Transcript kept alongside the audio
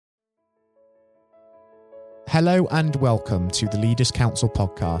Hello and welcome to the Leaders Council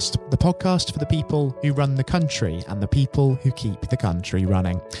podcast, the podcast for the people who run the country and the people who keep the country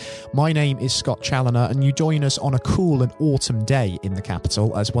running. My name is Scott Challoner and you join us on a cool and autumn day in the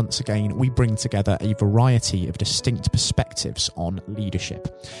capital as once again we bring together a variety of distinct perspectives on leadership.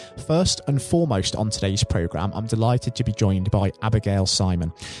 First and foremost on today's programme, I'm delighted to be joined by Abigail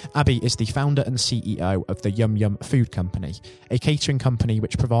Simon. Abby is the founder and CEO of the Yum Yum Food Company, a catering company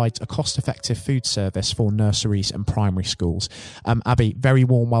which provides a cost-effective food service for nurseries and primary schools. Abby, very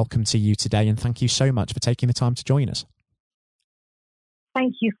warm welcome to you today and thank you so much for taking the time to join us.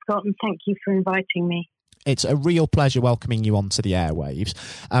 Thank you, Scott, and thank you for inviting me. It's a real pleasure welcoming you onto the airwaves.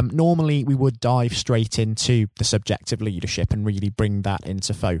 Normally, we would dive straight into the subject of leadership and really bring that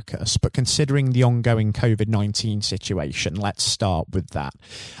into focus. But considering the ongoing COVID-19 situation, let's start with that.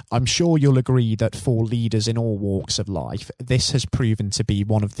 I'm sure you'll agree that for leaders in all walks of life, this has proven to be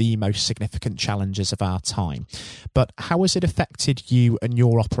one of the most significant challenges of our time. But how has it affected you and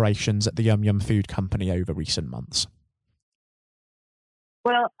your operations at the Yum Yum Food Company over recent months?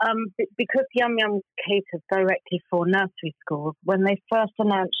 Well, because Yum Yum caters directly for nursery schools, when they first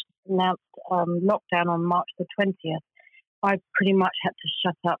announced lockdown on March the 20th, I pretty much had to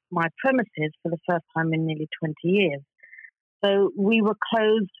shut up my premises for the first time in nearly 20 years. So we were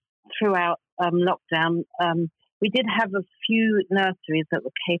closed throughout lockdown. We did have a few nurseries that were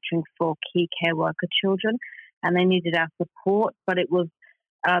catering for key care worker children, and they needed our support, but it was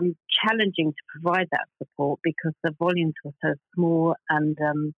challenging to provide that support because the volumes were so small and,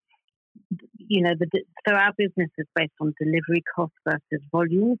 so our business is based on delivery costs versus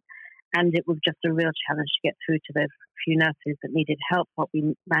volumes, and it was just a real challenge to get through to those few nurseries that needed help, but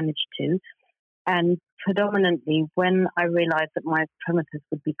we managed to. And predominantly when I realised that my premises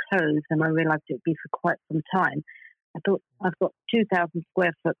would be closed, and I realised it would be for quite some time, I thought, I've got 2,000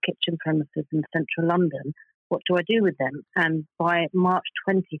 square foot kitchen premises in central London. What do I do with them? And by March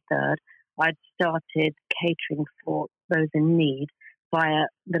 23rd, I'd started catering for those in need via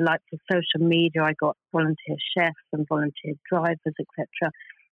the likes of social media. I got volunteer chefs and volunteer drivers, etc.,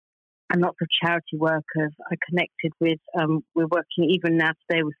 and lots of charity workers. I connected with, we're working, even now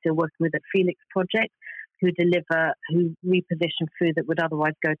today, we're still working with the Felix Project, who reposition food that would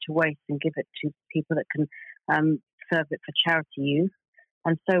otherwise go to waste and give it to people that can serve it for charity use.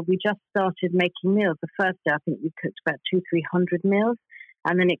 And so we just started making meals. The first day, I think we cooked about 200-300 meals,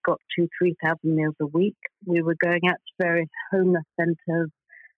 and then it got to 3,000 meals a week. We were going out to various homeless centres,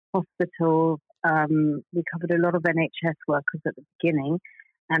 hospitals. We covered a lot of NHS workers at the beginning,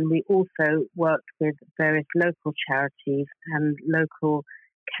 and we also worked with various local charities and local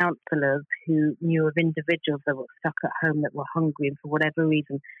counsellors who knew of individuals that were stuck at home that were hungry and for whatever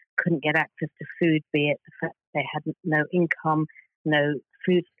reason couldn't get access to food, be it the fact they had no income, no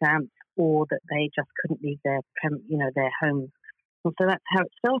food stamps, or that they just couldn't leave their homes. And so that's how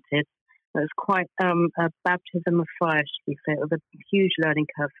it started. It was quite a baptism of fire, should we say. It was a huge learning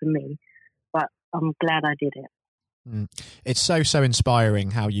curve for me, but I'm glad I did it. It's so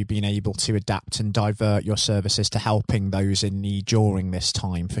inspiring how you've been able to adapt and divert your services to helping those in need during this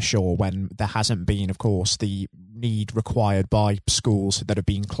time, for sure, when there hasn't been, of course, the need required by schools that have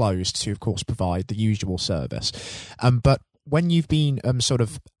been closed to, of course, provide the usual service. But when you've been sort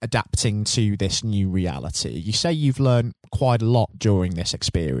of adapting to this new reality, you say you've learned quite a lot during this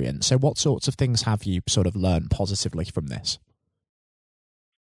experience. So what sorts of things have you sort of learned positively from this?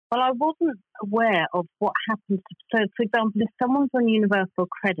 Well, I wasn't aware of what happens. So, for example, if someone's on universal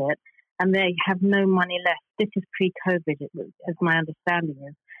credit and they have no money left, this is pre-COVID, as my understanding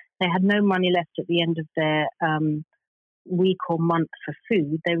is, they had no money left at the end of their week or month for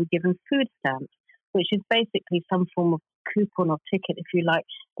food, they were given food stamps, which is basically some form of coupon or ticket, if you like,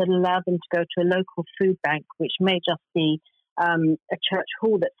 that allowed them to go to a local food bank, which may just be a church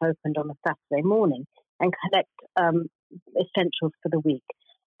hall that's opened on a Saturday morning, and collect essentials for the week.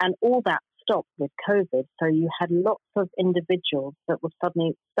 And all that stopped with COVID. So you had lots of individuals that were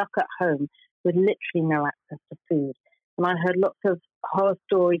suddenly stuck at home with literally no access to food. And I heard lots of horror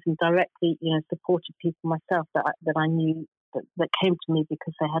stories and directly, supported people myself that I knew that came to me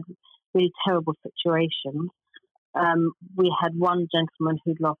because they had really terrible situations. We had one gentleman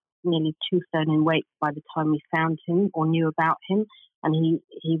who'd lost nearly 2 stone in weight by the time we found him or knew about him, and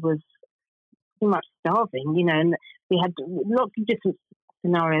he was pretty much starving, and we had lots of different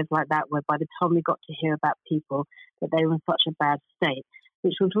scenarios like that where by the time we got to hear about people that they were in such a bad state,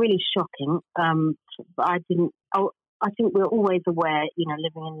 which was really shocking. But I think we're always aware,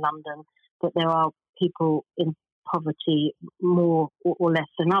 living in London, that there are people in poverty more or less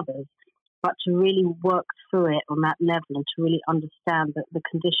than others. But to really work through it on that level and to really understand that the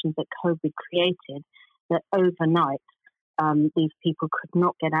conditions that COVID created that overnight these people could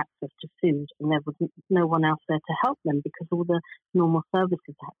not get access to food, and there was no one else there to help them because all the normal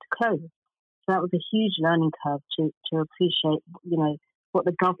services had to close. So that was a huge learning curve to appreciate, what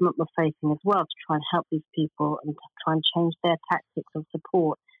the government were facing as well, to try and help these people and to try and change their tactics of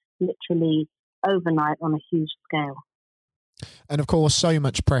support literally overnight on a huge scale. And of course, so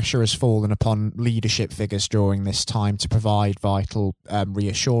much pressure has fallen upon leadership figures during this time to provide vital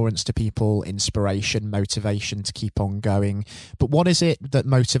reassurance to people, inspiration, motivation to keep on going. But what is it that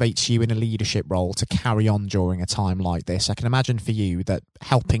motivates you in a leadership role to carry on during a time like this? I can imagine for you that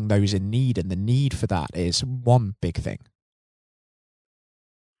helping those in need and the need for that is one big thing.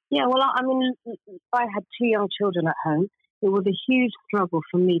 Yeah, well, I had 2 young children at home. It was a huge struggle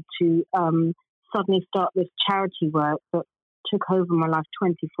for me to suddenly start this charity work that took over my life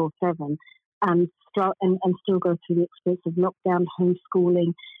 24/7, and still go through the experience of lockdown,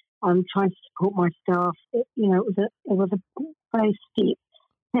 homeschooling, trying to support my staff. It was a very steep,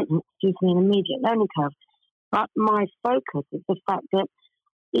 excuse me, an immediate learning curve. But my focus is the fact that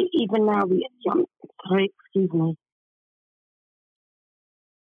even now the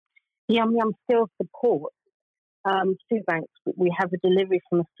Yum Yum still supports food banks. We have a delivery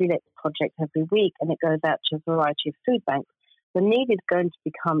from a Felix project every week, and it goes out to a variety of food banks. The need is going to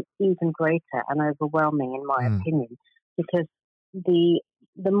become even greater and overwhelming, in my opinion, because the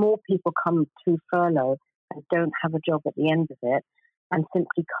more people come through furlough and don't have a job at the end of it, and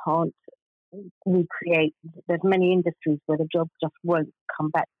simply can't recreate. There's many industries where the jobs just won't come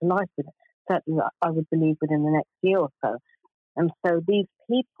back to life. Certainly, I would believe within the next year or so. And so these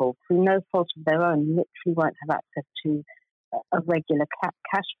people, through no fault of their own, literally won't have access to a regular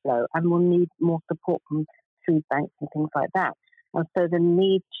cash flow and will need more support from food banks and things like that. And so the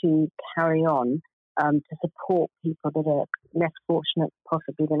need to carry on to support people that are less fortunate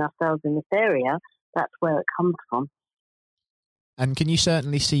possibly than ourselves in this area, that's where it comes from. And can you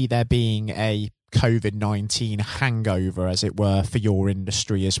certainly see there being a COVID-19 hangover, as it were, for your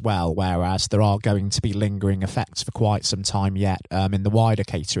industry as well, whereas there are going to be lingering effects for quite some time yet in the wider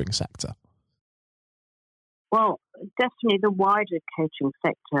catering sector? Well, definitely the wider catering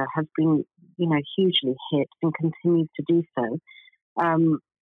sector has been, hugely hit and continues to do so.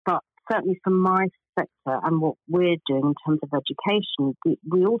 But certainly for my sector and what we're doing in terms of education,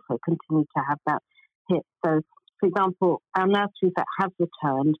 we also continue to have that hit. So, for example, our nurseries that have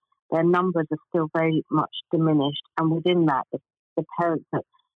returned, their numbers are still very much diminished, and within that, the parents that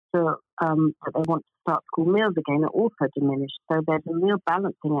they want to start school meals again are also diminished. So there's a real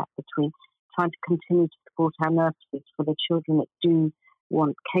balancing act between trying to continue to support our nurseries for the children that do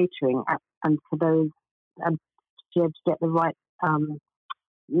want catering, and for those to be able to get the right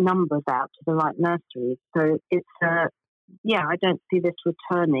numbers out to the right nurseries. So it's I don't see this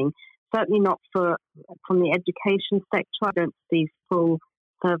returning. Certainly not from the education sector. I don't see full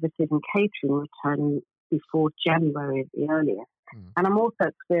services and catering returning before January at the earliest. And I'm also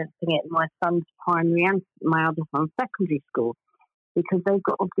experiencing it in my son's primary and my other son's secondary school, because they've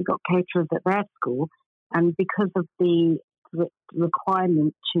obviously got caterers at their school, and because of the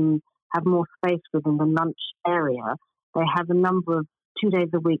requirement to have more space within the lunch area, they have a number of 2 days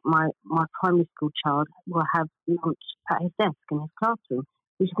a week. My primary school child will have lunch at his desk in his classroom,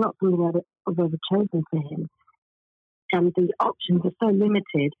 which is not something I've ever chosen for him. And the options are so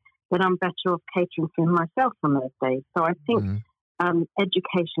limited that I'm better off catering for him myself on those days. So I think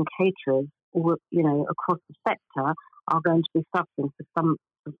education caterers, across the sector, are going to be suffering for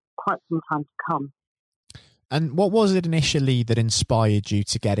quite some time to come. And what was it initially that inspired you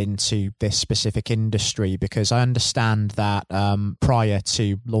to get into this specific industry? Because I understand that prior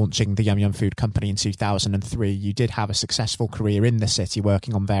to launching the Yum Yum Food Company in 2003, you did have a successful career in the city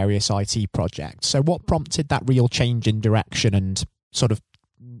working on various IT projects. So what prompted that real change in direction and sort of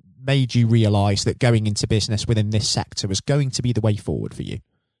made you realise that going into business within this sector was going to be the way forward for you?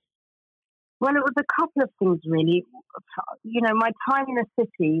 Well, it was a couple of things, really. My time in the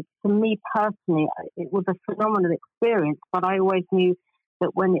city, for me personally, it was a phenomenal experience, but I always knew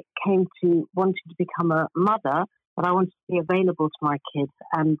that when it came to wanting to become a mother, that I wanted to be available to my kids,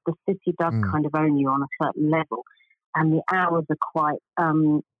 and the city does kind of own you on a certain level, and the hours are quite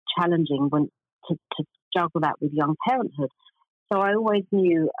challenging to juggle that with young parenthood. So I always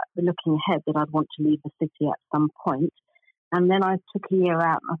knew, looking ahead, that I'd want to leave the city at some point. And then I took a year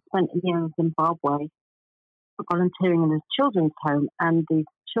out. I spent a year in Zimbabwe volunteering in a children's home. And the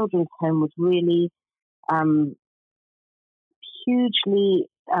children's home was really hugely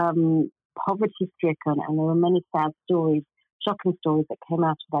poverty-stricken. And there were many sad stories, shocking stories that came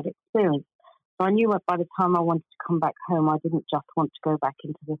out of that experience. So I knew that by the time I wanted to come back home, I didn't just want to go back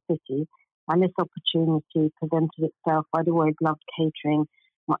into the city. And this opportunity presented itself. I'd always loved catering.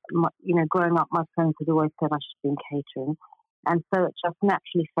 Growing up, my friends had always said I should be in catering. And so it just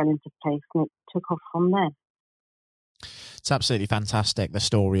naturally fell into place and it took off from there. It's absolutely fantastic, the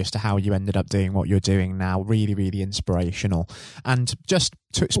story as to how you ended up doing what you're doing now. Really, really inspirational. And just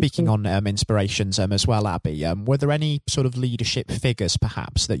speaking on inspirations as well, Abby, were there any sort of leadership figures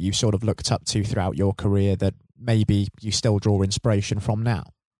perhaps that you sort of looked up to throughout your career that maybe you still draw inspiration from now?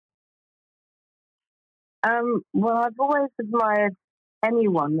 Well, I've always admired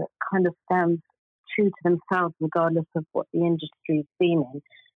anyone that kind of stands true to themselves regardless of what the industry's been in.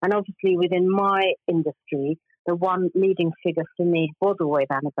 And obviously within my industry, the one leading figure for me was always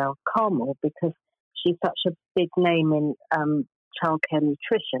Abigail Simon, because she's such a big name in childcare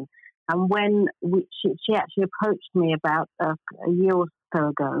nutrition. And when she actually approached me about a year or so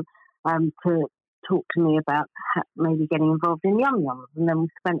ago to talk to me about maybe getting involved in Yum Yums. And then we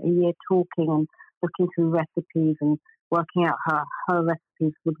spent a year talking and looking through recipes and working out how her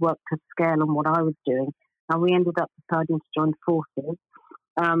recipes would work to scale on what I was doing. And we ended up deciding to join forces.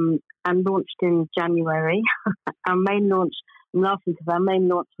 And launched in January. Our main launch, I'm laughing because our main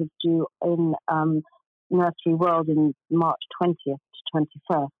launch was due in Nursery World in March 20th to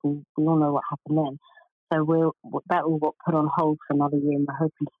 21st, and we all know what happened then. So that all got put on hold for another year, and we're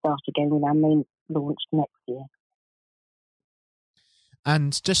hoping to start again with our main launch next year.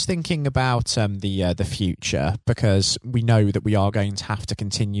 And just thinking about the future, because we know that we are going to have to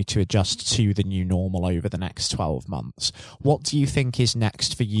continue to adjust to the new normal over the next 12 months. What do you think is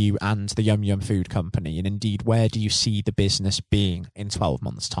next for you and the Yum Yum Food Company? And indeed, where do you see the business being in 12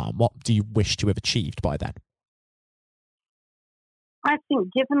 months' time? What do you wish to have achieved by then? I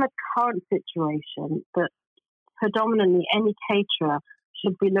think given the current situation, that predominantly any caterer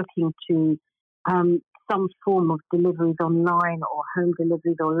should be looking to some form of deliveries online or home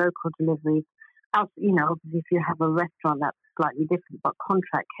deliveries or local deliveries. Obviously if you have a restaurant, that's slightly different, but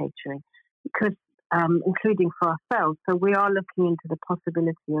contract catering, because including for ourselves. So we are looking into the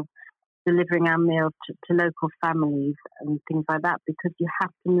possibility of delivering our meals to local families and things like that, because you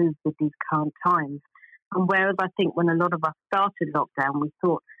have to move with these current times. And whereas I think when a lot of us started lockdown, we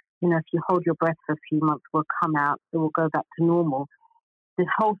thought, if you hold your breath for a few months, we'll come out, it will go back to normal. This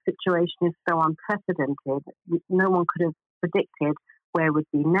whole situation is so unprecedented. No one could have predicted where we'd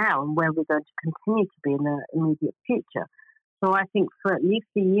be now and where we're going to continue to be in the immediate future. So I think for at least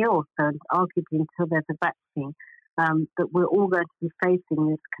a year or so, arguably until there's a vaccine, that we're all going to be facing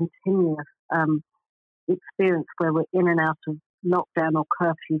this continuous experience where we're in and out of lockdown or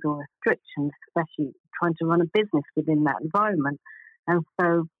curfews or restrictions, especially trying to run a business within that environment. And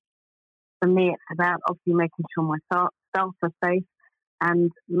so for me, it's about obviously making sure my staff are safe,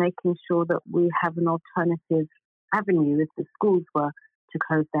 and making sure that we have an alternative avenue if the schools were to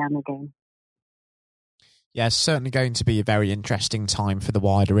close down again. Yeah, it's certainly going to be a very interesting time for the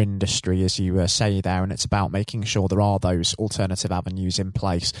wider industry, as you say there, and it's about making sure there are those alternative avenues in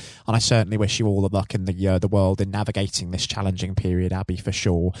place. And I certainly wish you all the luck in the world in navigating this challenging period, Abby, for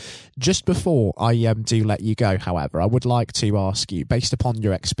sure. Just before I do let you go, however, I would like to ask you, based upon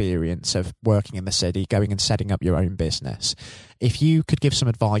your experience of working in the city, going and setting up your own business, if you could give some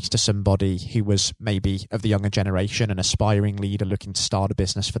advice to somebody who was maybe of the younger generation, an aspiring leader looking to start a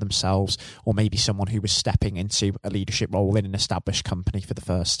business for themselves, or maybe someone who was stepping into a leadership role in an established company for the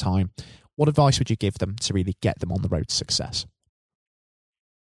first time, what advice would you give them to really get them on the road to success?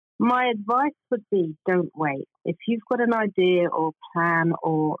 My advice would be, don't wait. If you've got an idea or plan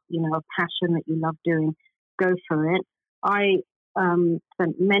or, a passion that you love doing, go for it. I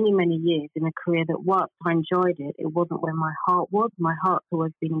spent many, many years in a career that whilst I enjoyed it, it wasn't where my heart was. My heart's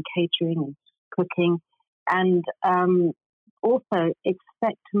always been in catering and cooking. And also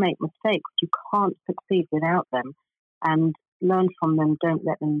expect to make mistakes. You can't succeed without them. And learn from them. Don't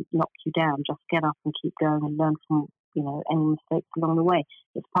let them knock you down. Just get up and keep going and learn from, any mistakes along the way.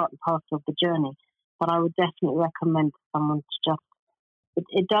 It's part and parcel of the journey. But I would definitely recommend someone to just,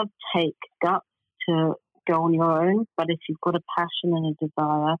 it does take guts to go on your own, but if you've got a passion and a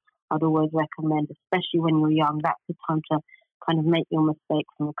desire, I'd always recommend, especially when you're young, that's the time to kind of make your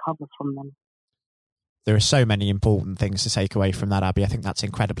mistakes and recover from them. There are so many important things to take away from that, Abby. I think that's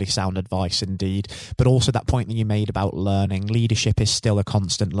incredibly sound advice indeed. But also that point that you made about learning. Leadership is still a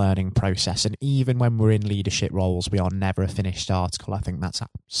constant learning process. And even when we're in leadership roles, we are never a finished article. I think that's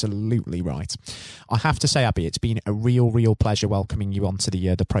absolutely right. I have to say, Abby, it's been a real pleasure welcoming you onto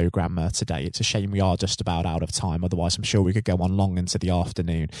the programme today. It's a shame we are just about out of time. Otherwise, I'm sure we could go on long into the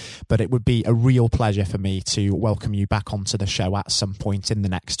afternoon. But it would be a real pleasure for me to welcome you back onto the show at some point in the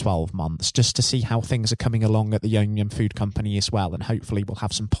next 12 months, just to see how things things are coming along at the Yum Yum Food Company as well, and hopefully we'll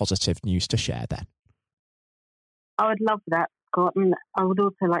have some positive news to share then. I would love that, Scott. And I would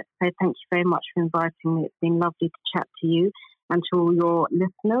also like to say thank you very much for inviting me. It's been lovely to chat to you and to all your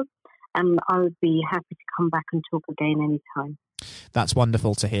listeners. And I would be happy to come back and talk again anytime. That's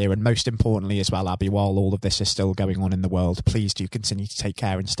wonderful to hear. And most importantly as well, Abby, while all of this is still going on in the world, please do continue to take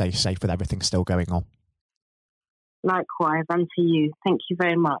care and stay safe with everything still going on. Likewise, and to you. Thank you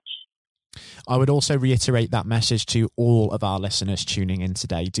very much. I would also reiterate that message to all of our listeners tuning in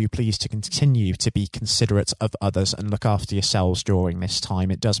today. Do please to continue to be considerate of others and look after yourselves during this time.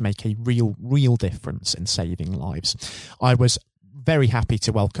 It does make a real difference in saving lives. I was very happy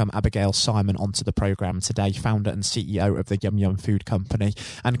to welcome Abigail Simon onto the programme today, founder and CEO of the Yum Yum Food Company.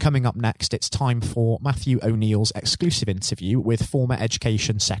 And coming up next, it's time for Matthew O'Neill's exclusive interview with former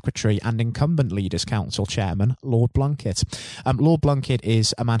Education Secretary and incumbent Leaders' Council Chairman, Lord Blunkett. Lord Blunkett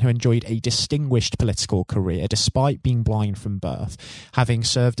is a man who enjoyed a distinguished political career despite being blind from birth, having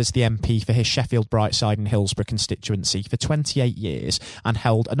served as the MP for his Sheffield, Brightside and Hillsborough constituency for 28 years and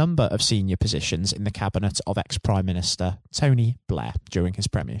held a number of senior positions in the cabinet of ex-Prime Minister Tony Blair during his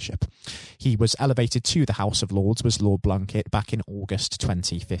premiership. He was elevated to the House of Lords, was Lord Blunkett, back in August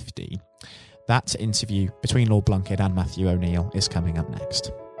 2015. That interview between Lord Blunkett and Matthew O'Neill is coming up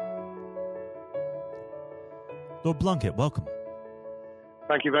next. Lord Blunkett, welcome.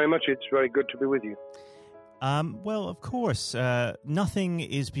 Thank you very much. It's very good to be with you. Well, of course, nothing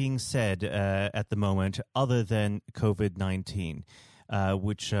is being said at the moment other than COVID-19,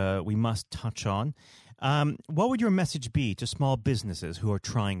 which we must touch on. What would your message be to small businesses who are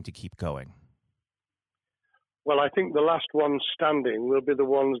trying to keep going? Well, I think the last ones standing will be the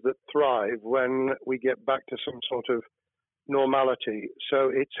ones that thrive when we get back to some sort of normality. So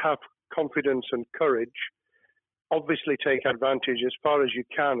it's have confidence and courage. Obviously take advantage as far as you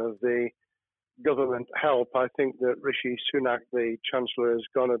can of the government help. I think that Rishi Sunak, the Chancellor, has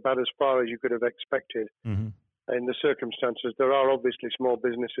gone about as far as you could have expected. Mm-hmm. In the circumstances. There are obviously small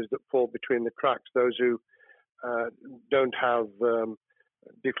businesses that fall between the cracks. Those who don't have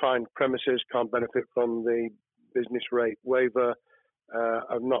defined premises can't benefit from the business rate waiver,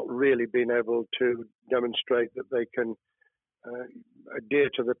 have not really been able to demonstrate that they can adhere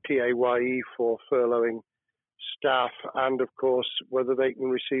to the PAYE for furloughing staff, and of course whether they can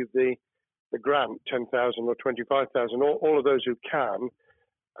receive the grant, 10,000 or 25,000. All of those who can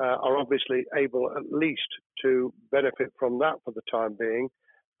are obviously able at least to benefit from that for the time being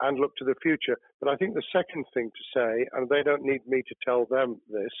and look to the future. But I think the second thing to say, and they don't need me to tell them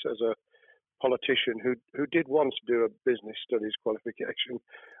this as a politician who did once do a business studies qualification,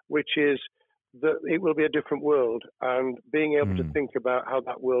 which is that it will be a different world, and being able to think about how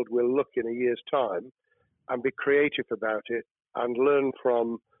that world will look in a year's time and be creative about it and learn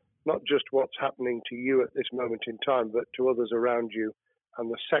from not just what's happening to you at this moment in time, but to others around you and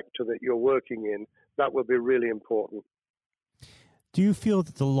the sector that you're working in, that will be really important. Do you feel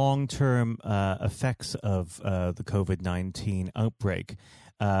that the long-term effects of the COVID-19 outbreak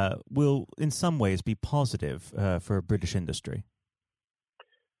will in some ways be positive for British industry?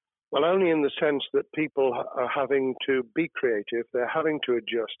 Well, only in the sense that people are having to be creative, they're having to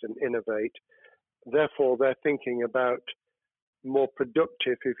adjust and innovate. Therefore, they're thinking about more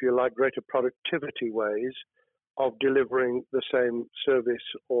productive, if you like, greater productivity ways of delivering the same service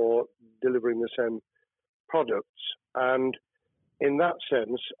or delivering the same products. And in that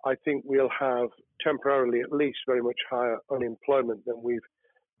sense, I think we'll have temporarily at least very much higher unemployment than we've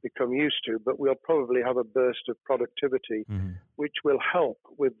become used to, but we'll probably have a burst of productivity, which will help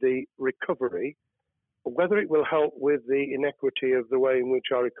with the recovery. Whether it will help with the inequity of the way in which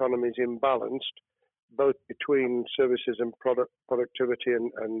our economy is imbalanced, both between services and productivity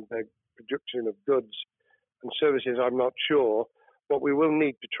and the production of goods and services, I'm not sure. What we will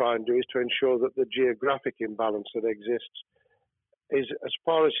need to try and do is to ensure that the geographic imbalance that exists is, as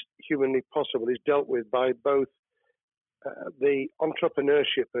far as humanly possible, is dealt with by both the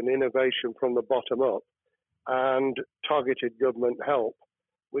entrepreneurship and innovation from the bottom up and targeted government help,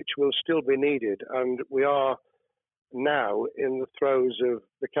 which will still be needed. And we are now in the throes of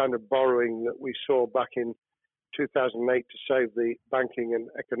the kind of borrowing that we saw back in 2008 to save the banking and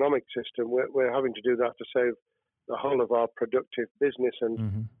economic system. We're having to do that to save the whole of our productive business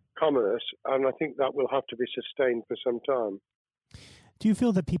and commerce, and I think that will have to be sustained for some time. Do you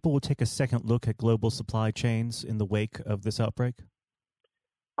feel that people will take a second look at global supply chains in the wake of this outbreak?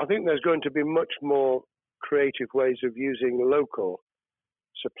 I think there's going to be much more creative ways of using local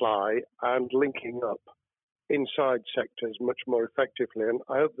supply and linking up inside sectors much more effectively, and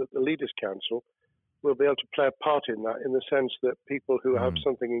I hope that the Leaders' Council will be able to play a part in that, in the sense that people who have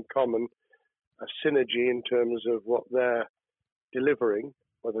something in common a synergy in terms of what they're delivering,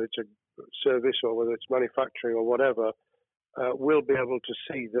 whether it's a service or whether it's manufacturing or whatever, we'll be able to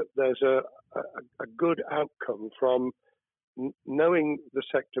see that there's a good outcome from knowing the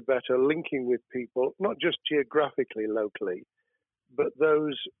sector better, linking with people, not just geographically, locally, but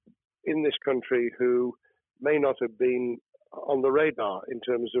those in this country who may not have been on the radar in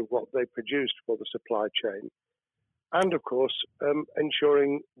terms of what they produced for the supply chain. And of course,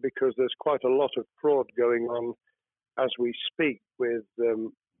 ensuring, because there's quite a lot of fraud going on as we speak with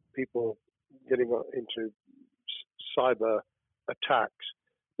people getting into cyber attacks,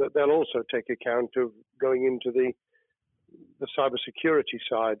 that they'll also take account of going into the cyber security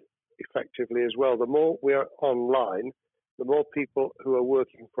side effectively as well. The more we are online, the more people who are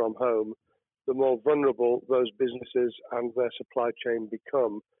working from home, the more vulnerable those businesses and their supply chain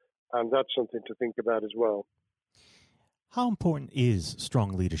become. And that's something to think about as well. How important is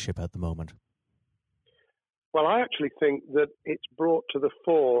strong leadership at the moment? Well, I actually think that it's brought to the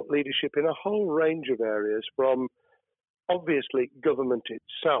fore leadership in a whole range of areas, from obviously government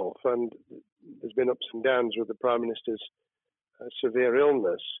itself, and there's been ups and downs with the Prime Minister's severe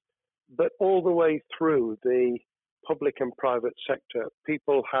illness, but all the way through the public and private sector,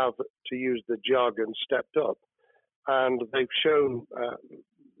 people have, to use the jargon, stepped up, and they've shown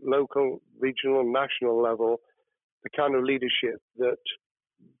local, regional, national level the kind of leadership that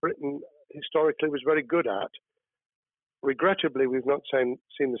Britain historically was very good at. Regrettably, we've not seen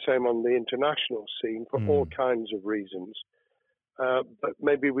the same on the international scene for all kinds of reasons, but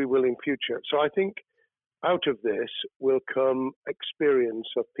maybe we will in future. So I think out of this will come experience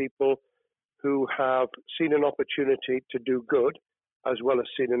of people who have seen an opportunity to do good, as well as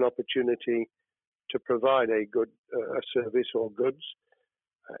seen an opportunity to provide a good service or goods,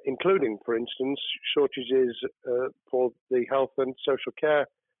 including, for instance, shortages for the health and social care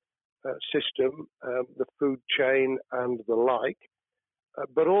system, the food chain and the like.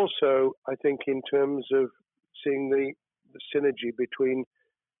 But also, I think in terms of seeing the synergy between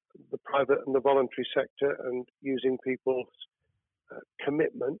the private and the voluntary sector and using people's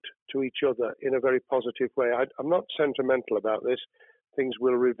commitment to each other in a very positive way. I'm not sentimental about this. Things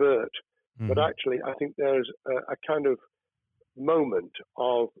will revert. But actually, I think there's a kind of moment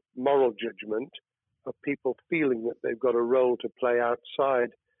of moral judgment of people feeling that they've got a role to play outside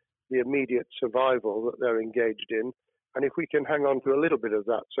the immediate survival that they're engaged in. And if we can hang on to a little bit of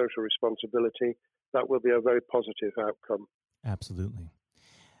that social responsibility, that will be a very positive outcome. Absolutely.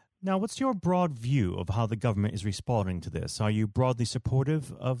 Now, what's your broad view of how the government is responding to this? Are you broadly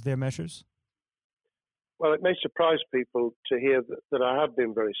supportive of their measures? Well, it may surprise people to hear that I have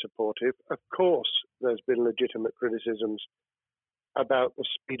been very supportive. Of course, there's been legitimate criticisms about the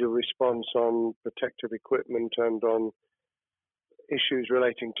speed of response on protective equipment and on issues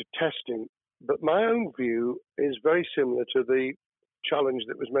relating to testing. But my own view is very similar to the challenge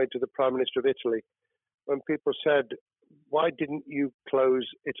that was made to the Prime Minister of Italy when people said, why didn't you close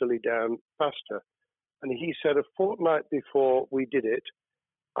Italy down faster? And he said, a fortnight before we did it,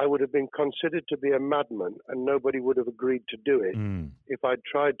 I would have been considered to be a madman and nobody would have agreed to do it if I'd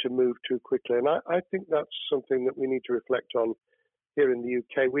tried to move too quickly. And I think that's something that we need to reflect on here in the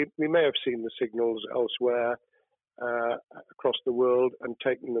UK. We may have seen the signals elsewhere across the world and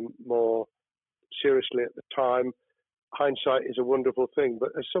taken them more seriously at the time. Hindsight is a wonderful thing, but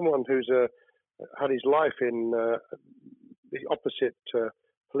as someone who's had his life in the opposite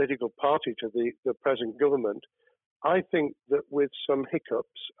political party to the present government, I think that with some hiccups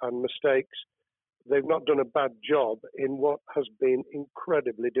and mistakes, they've not done a bad job in what has been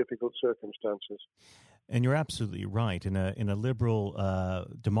incredibly difficult circumstances. And you're absolutely right. In a liberal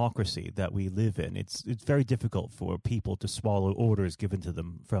democracy that we live in, it's very difficult for people to swallow orders given to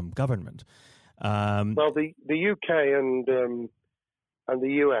them from government. Well, the UK and the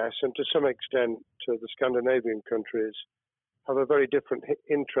US, and to some extent the Scandinavian countries, have a very different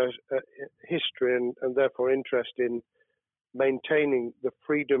history and therefore interest in maintaining the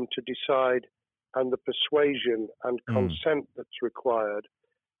freedom to decide and the persuasion and consent that's required.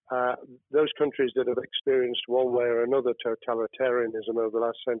 Those countries that have experienced one way or another totalitarianism over the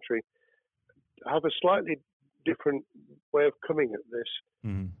last century have a slightly different way of coming at this.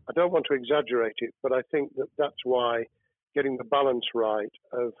 I don't want to exaggerate it, but I think that that's why getting the balance right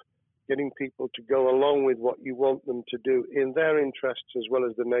of getting people to go along with what you want them to do in their interests as well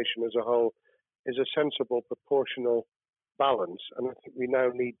as the nation as a whole is a sensible, proportional balance. And I think we now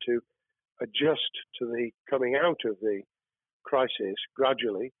need to adjust to the coming out of the crisis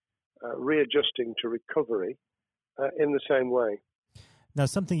gradually, readjusting to recovery in the same way. Now,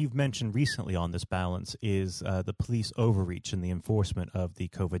 something you've mentioned recently on this balance is the police overreach in the enforcement of the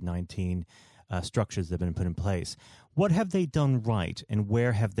COVID-19 structures that have been put in place. What have they done right, and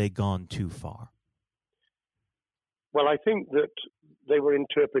where have they gone too far? Well, I think that they were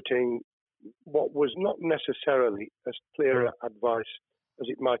interpreting what was not necessarily as clear advice as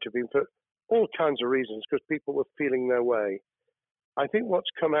it might have been for all kinds of reasons, because people were feeling their way. I think what's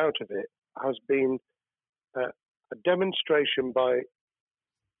come out of it has been a demonstration by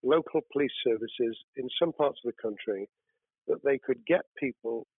local police services in some parts of the country that they could get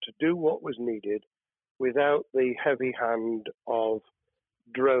people to do what was needed without the heavy hand of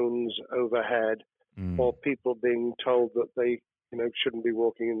drones overhead or people being told that they shouldn't be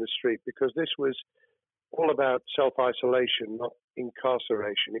walking in the street, because this was all about self-isolation, not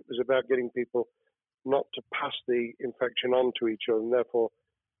incarceration. It was about getting people not to pass the infection on to each other and therefore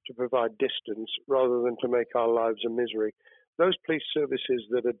to provide distance rather than to make our lives a misery. Those police services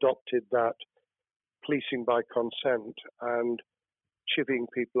that adopted that policing by consent and chivying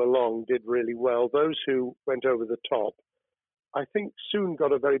people along did really well. Those who went over the top, I think, soon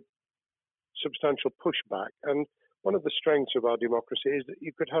got a very substantial pushback. And one of the strengths of our democracy is that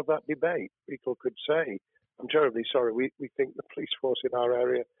you could have that debate. People could say, I'm terribly sorry, we think the police force in our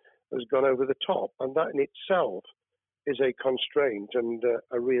area has gone over the top. And that in itself is a constraint and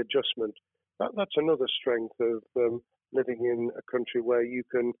a readjustment. That's another strength of living in a country where you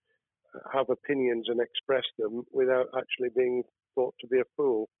can have opinions and express them without actually being thought to be a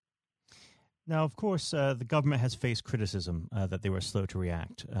fool. Now, of course, the government has faced criticism that they were slow to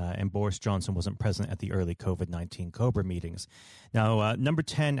react, and Boris Johnson wasn't present at the early COVID-19 COBRA meetings. Now, Number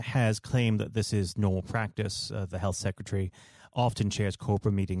 10 has claimed that this is normal practice. The health secretary often chairs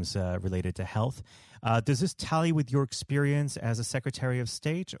COBRA meetings related to health. Does this tally with your experience as a Secretary of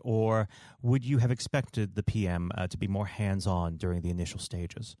State, or would you have expected the PM to be more hands-on during the initial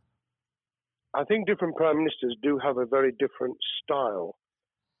stages? I think different prime ministers do have a very different style.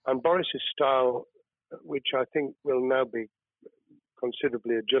 And Boris's style, which I think will now be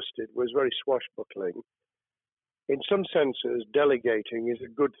considerably adjusted, was very swashbuckling. In some senses, delegating is a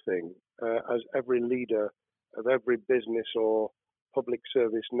good thing, as every leader of every business or public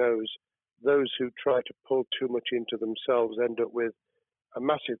service knows. Those who try to pull too much into themselves end up with a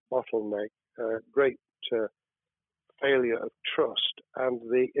massive bottleneck, great failure of trust, and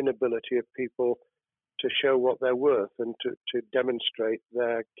the inability of people to show what they're worth and to demonstrate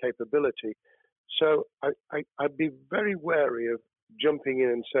their capability. So I'd be very wary of jumping in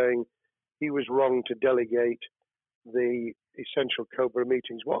and saying he was wrong to delegate the essential COBRA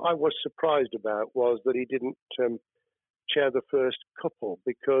meetings. What I was surprised about was that he didn't chair the first couple,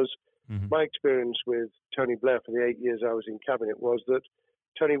 because my experience with Tony Blair for the 8 years I was in cabinet was that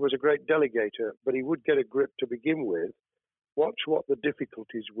Tony was a great delegator, but he would get a grip to begin with, watch what the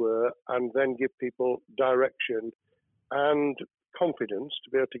difficulties were, and then give people direction and confidence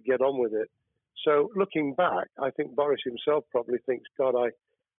to be able to get on with it. So looking back, I think Boris himself probably thinks, God, I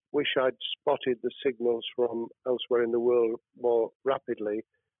wish I'd spotted the signals from elsewhere in the world more rapidly,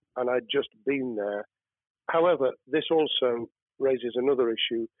 and I'd just been there. However, this also raises another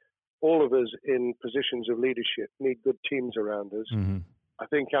issue. All of us in positions of leadership need good teams around us. I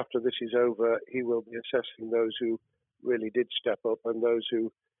think after this is over, he will be assessing those who really did step up and those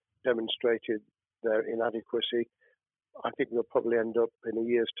who demonstrated their inadequacy. I think we'll probably end up in a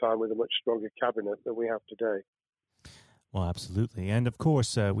year's time with a much stronger cabinet than we have today. Well, absolutely. And of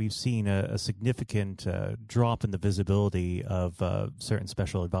course, we've seen a significant drop in the visibility of certain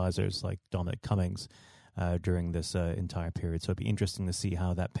special advisors like Dominic Cummings during this entire period. So it'd be interesting to see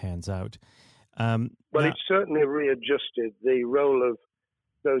how that pans out. It's certainly readjusted the role of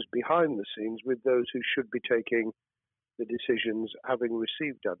those behind the scenes with those who should be taking the decisions, having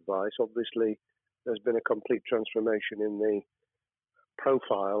received advice. Obviously, there's been a complete transformation in the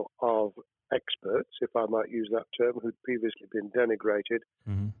profile of experts, if I might use that term, who'd previously been denigrated.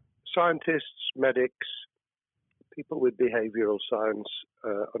 Scientists, medics, people with behavioral science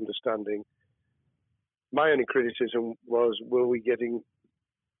understanding. My only criticism was, were we getting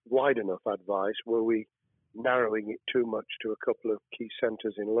wide enough advice? Were we narrowing it too much to a couple of key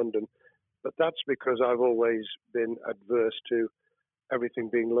centres in London? But that's because I've always been adverse to everything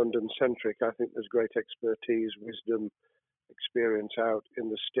being London-centric. I think there's great expertise, wisdom, experience out in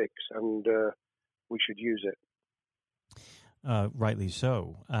the sticks, and we should use it. Rightly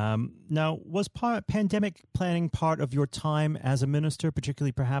so. Now, was pandemic planning part of your time as a minister,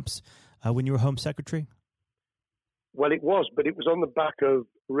 particularly perhaps when you were Home Secretary? Well, it was, but it was on the back of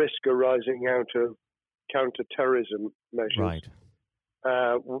risk arising out of counter-terrorism measures. Right.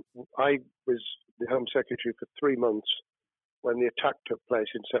 I was the Home Secretary for 3 months when the attack took place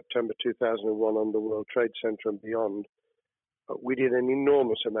in September 2001 on the World Trade Center and beyond. We did an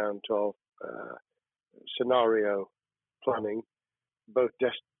enormous amount of scenario planning, both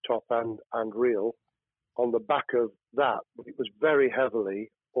desktop and real. On the back of that, it was very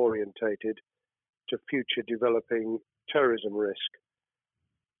heavily orientated to future developing terrorism risk.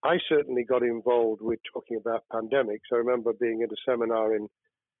 I certainly got involved with talking about pandemics. I remember being at a seminar in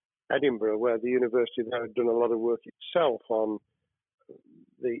Edinburgh where the university there had done a lot of work itself on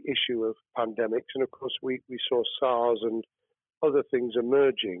the issue of pandemics. And of course, we saw SARS and other things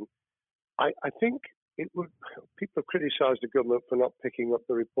emerging. I think people have criticised the government for not picking up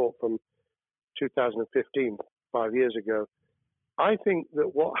the report from 2015, 5 years ago. I think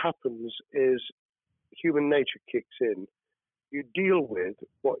that what happens is human nature kicks in. You deal with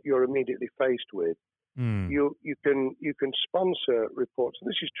what you're immediately faced with. You can sponsor reports, and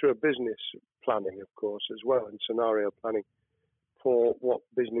this is true of business planning, of course, as well, and scenario planning for what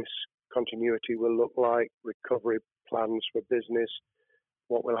business continuity will look like, recovery plans for business,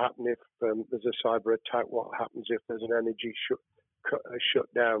 what will happen if there's a cyber attack, what happens if there's an energy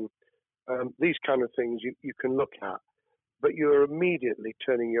shutdown. These kind of things you can look at, but you're immediately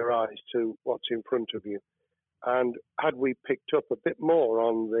turning your eyes to what's in front of you. And had we picked up a bit more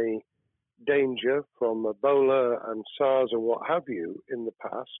on the danger from Ebola and SARS and what have you in the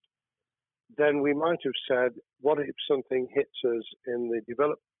past, then we might have said, what if something hits us in the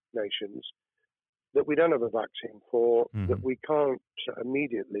developed nations that we don't have a vaccine for, that we can't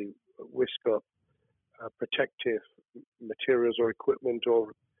immediately whisk up protective materials or equipment,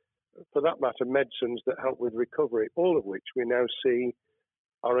 or for that matter, medicines that help with recovery, all of which we now see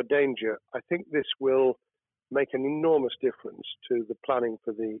are a danger. I think this will make an enormous difference to the planning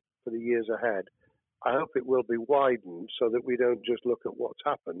for the years ahead. I hope it will be widened so that we don't just look at what's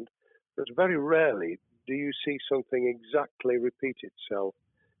happened, but very rarely do you see something exactly repeat itself.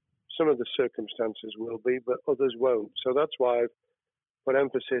 Some of the circumstances will be, but others won't. So that's why I've put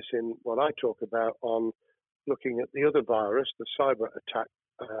emphasis in what I talk about on looking at the other virus, the cyber attack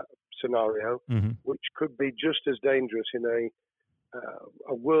scenario, which could be just as dangerous in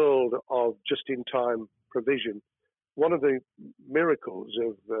a world of just-in-time provision. One of the miracles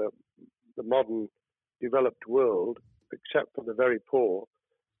of the modern developed world, except for the very poor,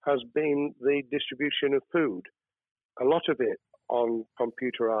 has been the distribution of food. A lot of it on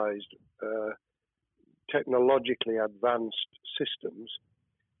computerized, technologically advanced systems.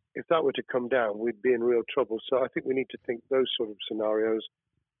 If that were to come down, we'd be in real trouble. So I think we need to think those sort of scenarios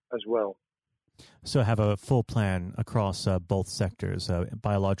as well. So have a full plan across both sectors,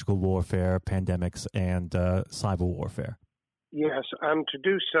 biological warfare, pandemics, and cyber warfare. Yes, and to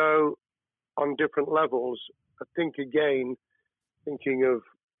do so on different levels. I think, again,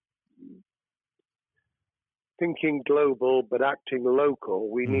 thinking global but acting local,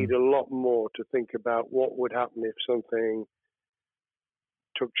 we need a lot more to think about what would happen if something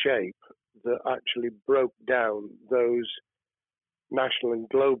took shape that actually broke down those national and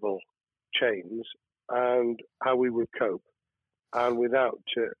global chains and how we would cope. And without,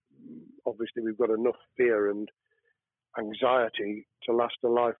 obviously, we've got enough fear and anxiety to last a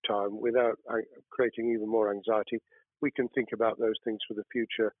lifetime. Without creating even more anxiety, we can think about those things for the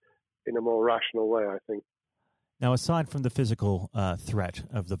future in a more rational way, I think. Now, aside from the physical threat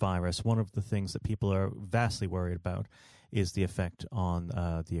of the virus, one of the things that people are vastly worried about is the effect on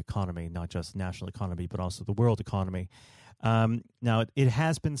the economy, not just national economy, but also the world economy. Now, it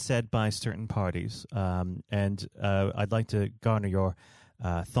has been said by certain parties, and I'd like to garner your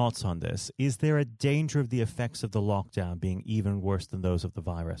thoughts on this. Is there a danger of the effects of the lockdown being even worse than those of the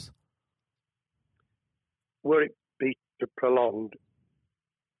virus? Were it be prolonged,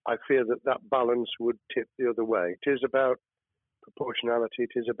 I fear that balance would tip the other way. It is about proportionality.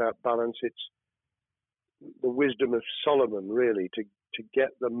 It is about balance. It's the wisdom of Solomon, really, to get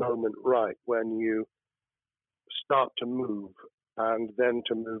the moment right when you start to move and then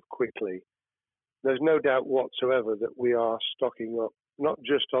to move quickly. There's no doubt whatsoever that we are stocking up, not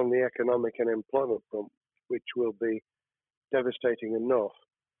just on the economic and employment front, which will be devastating enough,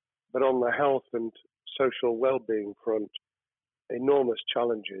 but on the health and social well-being front, enormous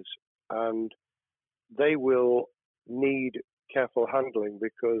challenges, and they will need careful handling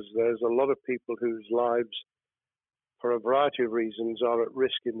because there's a lot of people whose lives, for a variety of reasons, are at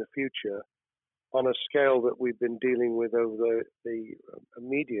risk in the future on a scale that we've been dealing with over the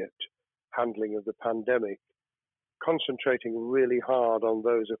immediate handling of the pandemic, concentrating really hard on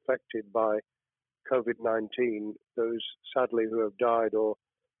those affected by COVID-19, those sadly who have died or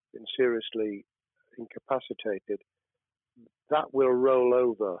been seriously incapacitated. That will roll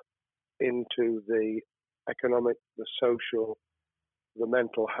over into the economic, the social, the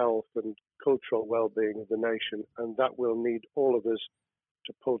mental health and cultural well-being of the nation, and that will need all of us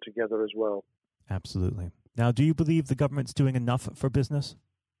to pull together as well. Absolutely. Now, do you believe the government's doing enough for business?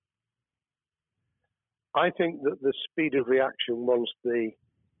 I think that the speed of reaction once the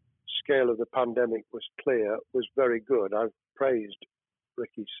scale of the pandemic was clear was very good. I've praised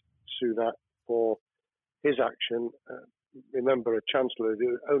Rishi Sunak for his action. Remember, a chancellor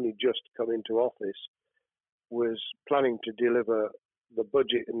who only just come into office was planning to deliver the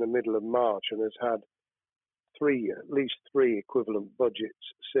budget in the middle of March and has had at least three equivalent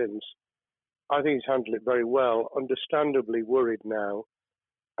budgets since. I think he's handled it very well. Understandably worried now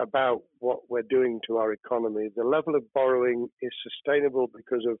about what we're doing to our economy. The level of borrowing is sustainable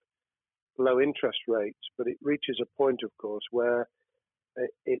because of low interest rates, but it reaches a point, of course, where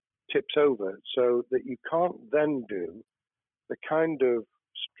it tips over so that you can't then do the kind of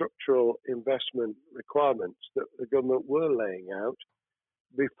structural investment requirements that the government were laying out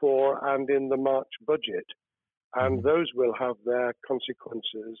before and in the March budget. And those will have their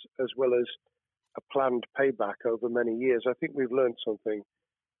consequences as well as a planned payback over many years. I think we've learned something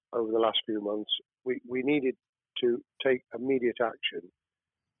over the last few months. We needed to take immediate action.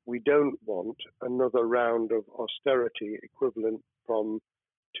 We don't want another round of austerity equivalent from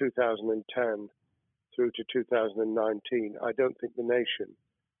 2010 through to 2019. I don't think the nation,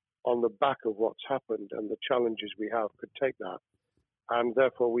 on the back of what's happened and the challenges we have, could take that. And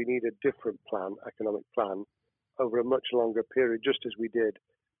therefore, we need a different plan, economic plan, over a much longer period, just as we did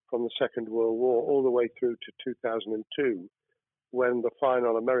from the Second World War all the way through to 2002, when the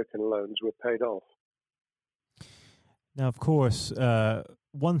final American loans were paid off. Now, of course,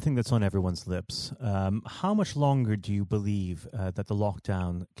 one thing that's on everyone's lips, how much longer do you believe that the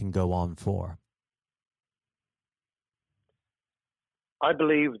lockdown can go on for? I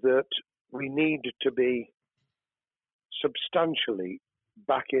believe that we need to be substantially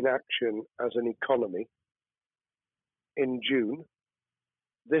back in action as an economy in June.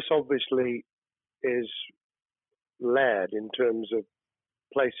 This obviously is led in terms of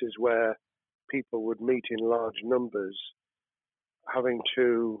places where people would meet in large numbers, having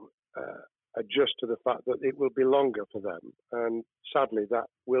to adjust to the fact that it will be longer for them. And sadly, that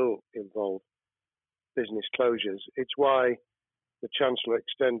will involve business closures. It's why the Chancellor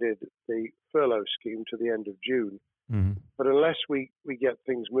extended the furlough scheme to the end of June. Mm-hmm. But unless we get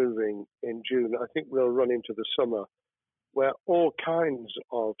things moving in June, I think we'll run into the summer where all kinds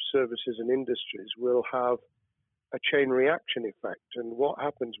of services and industries will have a chain reaction effect. And what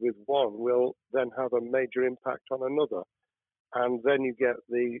happens with one will then have a major impact on another. And then you get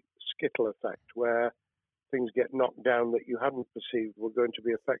the skittle effect where things get knocked down that you hadn't perceived were going to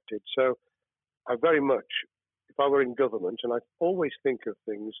be affected. So I very much, if I were in government, and I always think of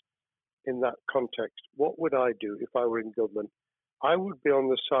things in that context, what would I do if I were in government? I would be on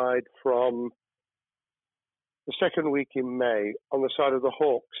the side from the second week in May, on the side of the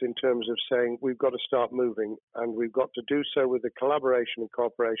hawks in terms of saying we've got to start moving, and we've got to do so with the collaboration and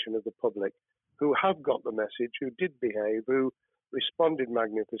cooperation of the public who have got the message, who did behave, who responded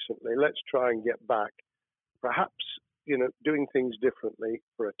magnificently. Let's try and get back, perhaps, doing things differently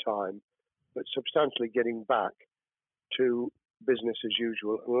for a time, but substantially getting back to business as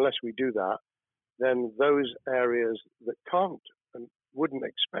usual. And unless we do that, then those areas that can't and wouldn't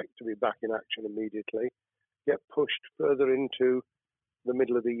expect to be back in action immediately get pushed further into the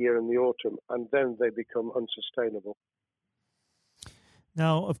middle of the year and the autumn, and then they become unsustainable.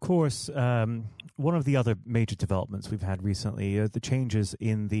 Now, of course, one of the other major developments we've had recently are the changes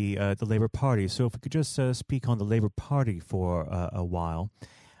in the Labour Party. So if we could just speak on the Labour Party for a while.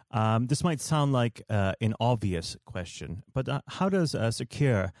 This might sound like an obvious question, but how does Sir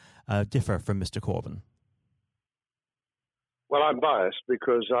Keir differ from Mr. Corbyn? Well, I'm biased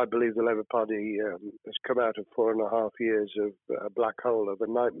because I believe the Labour Party has come out of 4.5 years of a black hole of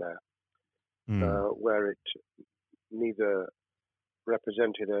a nightmare, where it neither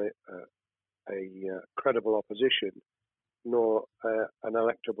represented a credible opposition nor an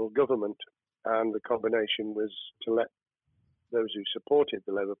electable government, and the combination was to let those who supported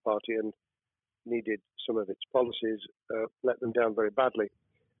the Labour Party and needed some of its policies let them down very badly.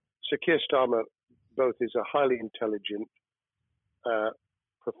 Sir Keir Starmer both is a highly intelligent,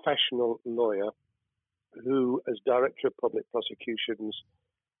 professional lawyer who, as Director of Public Prosecutions,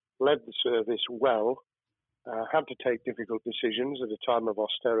 led the service well, had to take difficult decisions at a time of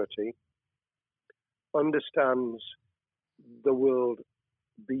austerity, understands the world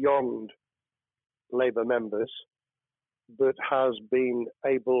beyond Labour members, but has been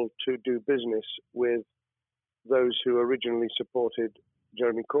able to do business with those who originally supported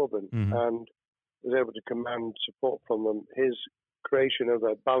Jeremy Corbyn and was able to command support from them. His creation of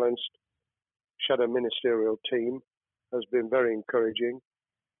a balanced shadow ministerial team has been very encouraging.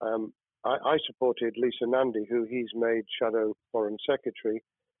 I supported Lisa Nandy, who he's made Shadow Foreign Secretary,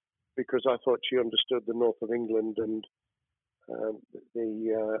 because I thought she understood the north of England and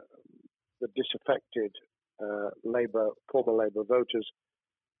the disaffected former Labour voters.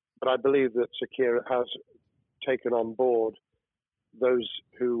 But I believe that Sir Keir has taken on board those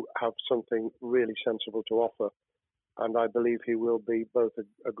who have something really sensible to offer, and I believe he will be both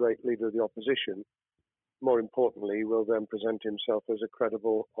a great leader of the opposition. More importantly, he will then present himself as a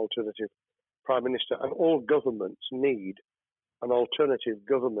credible alternative Prime Minister, and all governments need an alternative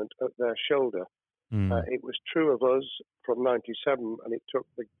government at their shoulder. It was true of us from 97, and it took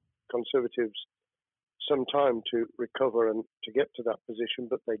the Conservatives some time to recover and to get to that position,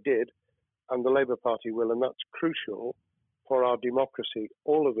 but they did, and the Labour Party will, and that's crucial for our democracy.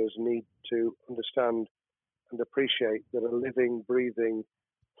 All of us need to understand and appreciate that a living, breathing,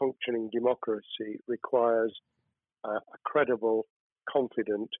 functioning democracy requires a credible,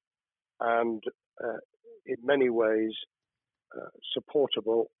 confident, and in many ways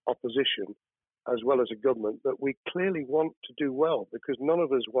supportable opposition, as well as a government that we clearly want to do well, because none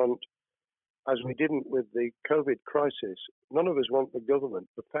of us want, as we didn't with the COVID crisis, none of us want the government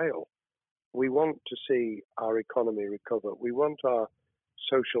to fail. We want to see our economy recover. We want our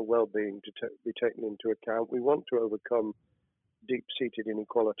social well-being to be taken into account. We want to overcome deep-seated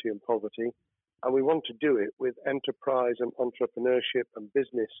inequality and poverty, and we want to do it with enterprise and entrepreneurship and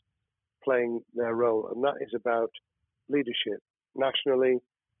business playing their role, and that is about leadership nationally,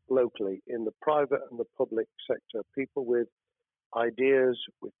 locally, in the private and the public sector, people with ideas,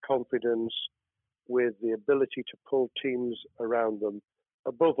 with confidence, with the ability to pull teams around them,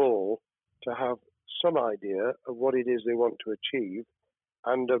 above all, to have some idea of what it is they want to achieve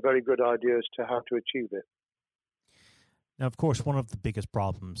and a very good idea as to how to achieve it. Now, of course, one of the biggest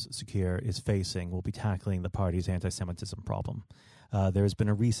problems Sir Keir is facing will be tackling the party's anti-Semitism problem. There has been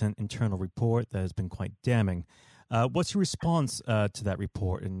a recent internal report that has been quite damning. What's your response to that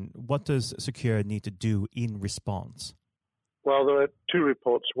report, and what does Sir Keir need to do in response? Well, there are two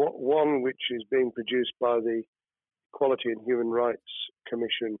reports. One which is being produced by the Equality and Human Rights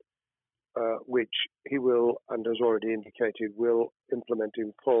Commission, which he will, and has already indicated, will implement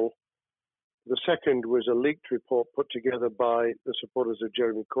in full. The second was a leaked report put together by the supporters of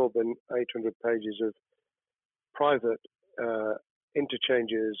Jeremy Corbyn, 800 pages of private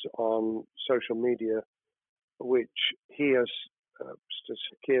interchanges on social media, which he has,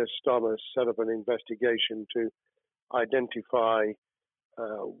 Keir Starmer, set up an investigation to identify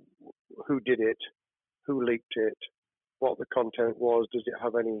who did it, who leaked it, what the content was, does it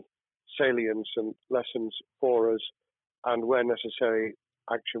have any salience and lessons for us, and where necessary,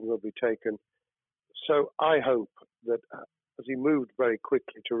 action will be taken. So I hope that as he moved very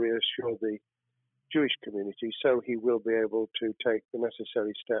quickly to reassure the Jewish community, so he will be able to take the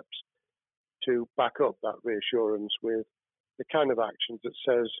necessary steps to back up that reassurance with the kind of actions that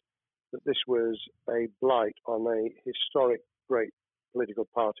says that this was a blight on a historic, great political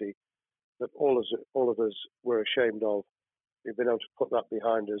party that all of us were ashamed of. We've been able to put that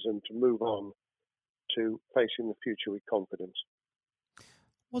behind us and to move on to facing the future with confidence.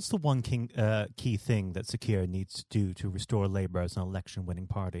 What's the one key thing that Sir Keir needs to do to restore Labour as an election-winning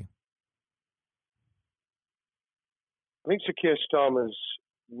party? I think Sir Keir Starmer's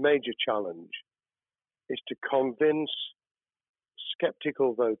major challenge is to convince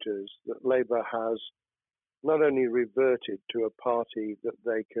sceptical voters that Labour has not only reverted to a party that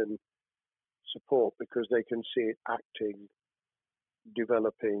they can support because they can see it acting,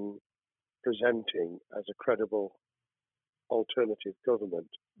 developing, presenting as a credible alternative government,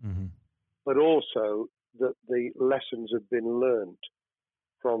 but also that the lessons have been learned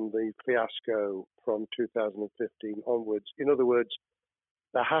from the fiasco from 2015 onwards. In other words,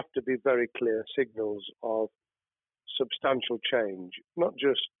 there have to be very clear signals of substantial change, not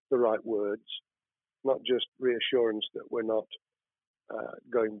just the right words, not just reassurance that we're not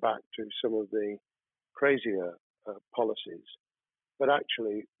going back to some of the crazier policies, but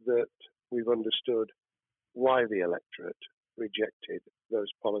actually that we've understood why the electorate rejected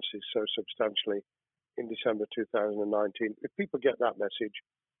those policies so substantially in December 2019. If people get that message,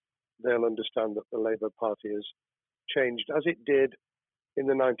 they'll understand that the Labour Party has changed, as it did in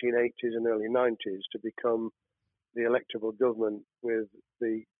the 1980s and early 90s, to become the electable government with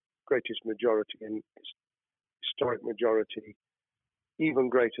the greatest majority and historic majority, even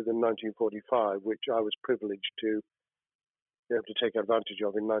greater than 1945, which I was privileged to be able to take advantage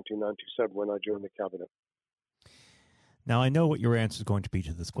of in 1997 when I joined the cabinet. Now, I know what your answer is going to be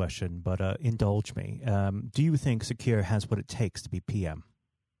to this question, but indulge me. Do you think Sir Keir has what it takes to be PM?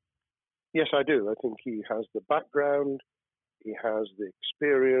 Yes, I do. I think he has the background, he has the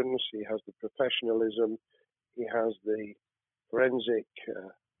experience, he has the professionalism, he has the forensic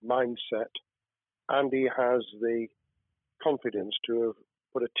mindset, and he has the confidence to have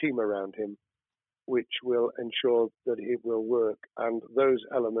put a team around him which will ensure that it will work. And those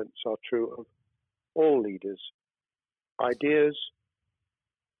elements are true of all leaders. Ideas,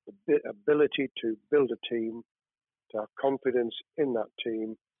 the ability to build a team, to have confidence in that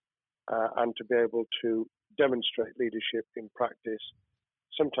team, and to be able to demonstrate leadership in practice,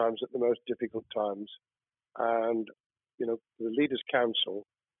 sometimes at the most difficult times. And, the Leaders' Council,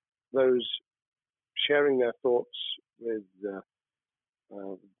 those sharing their thoughts with the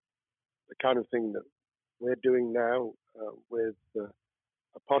kind of thing that we're doing now with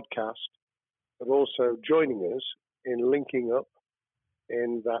a podcast, but also joining us in linking up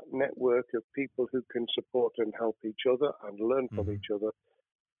in that network of people who can support and help each other and learn from each other.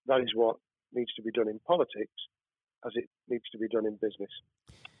 That is what needs to be done in politics as it needs to be done in business.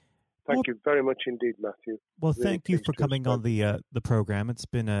 Thank you very much indeed, Matthew. Well, thank you for coming on the program. It's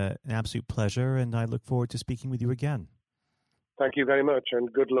been an absolute pleasure, and I look forward to speaking with you again. Thank you very much,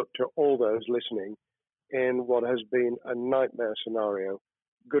 and good luck to all those listening in what has been a nightmare scenario.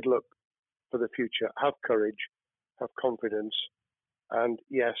 Good luck for the future. Have courage, have confidence, and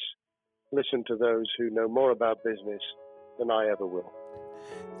yes, listen to those who know more about business than I ever will.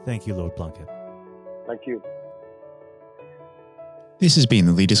 Thank you, Lord Plunkett. Thank you. This has been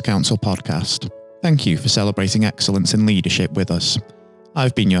the Leaders' Council podcast. Thank you for celebrating excellence in leadership with us.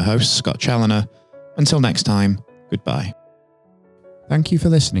 I've been your host, Scott Challoner. Until next time, goodbye. Thank you for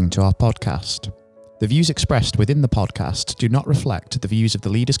listening to our podcast. The views expressed within the podcast do not reflect the views of the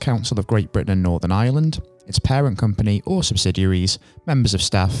Leaders' Council of Great Britain and Northern Ireland, its parent company or subsidiaries, members of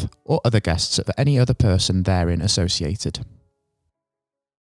staff, or other guests of any other person therein associated.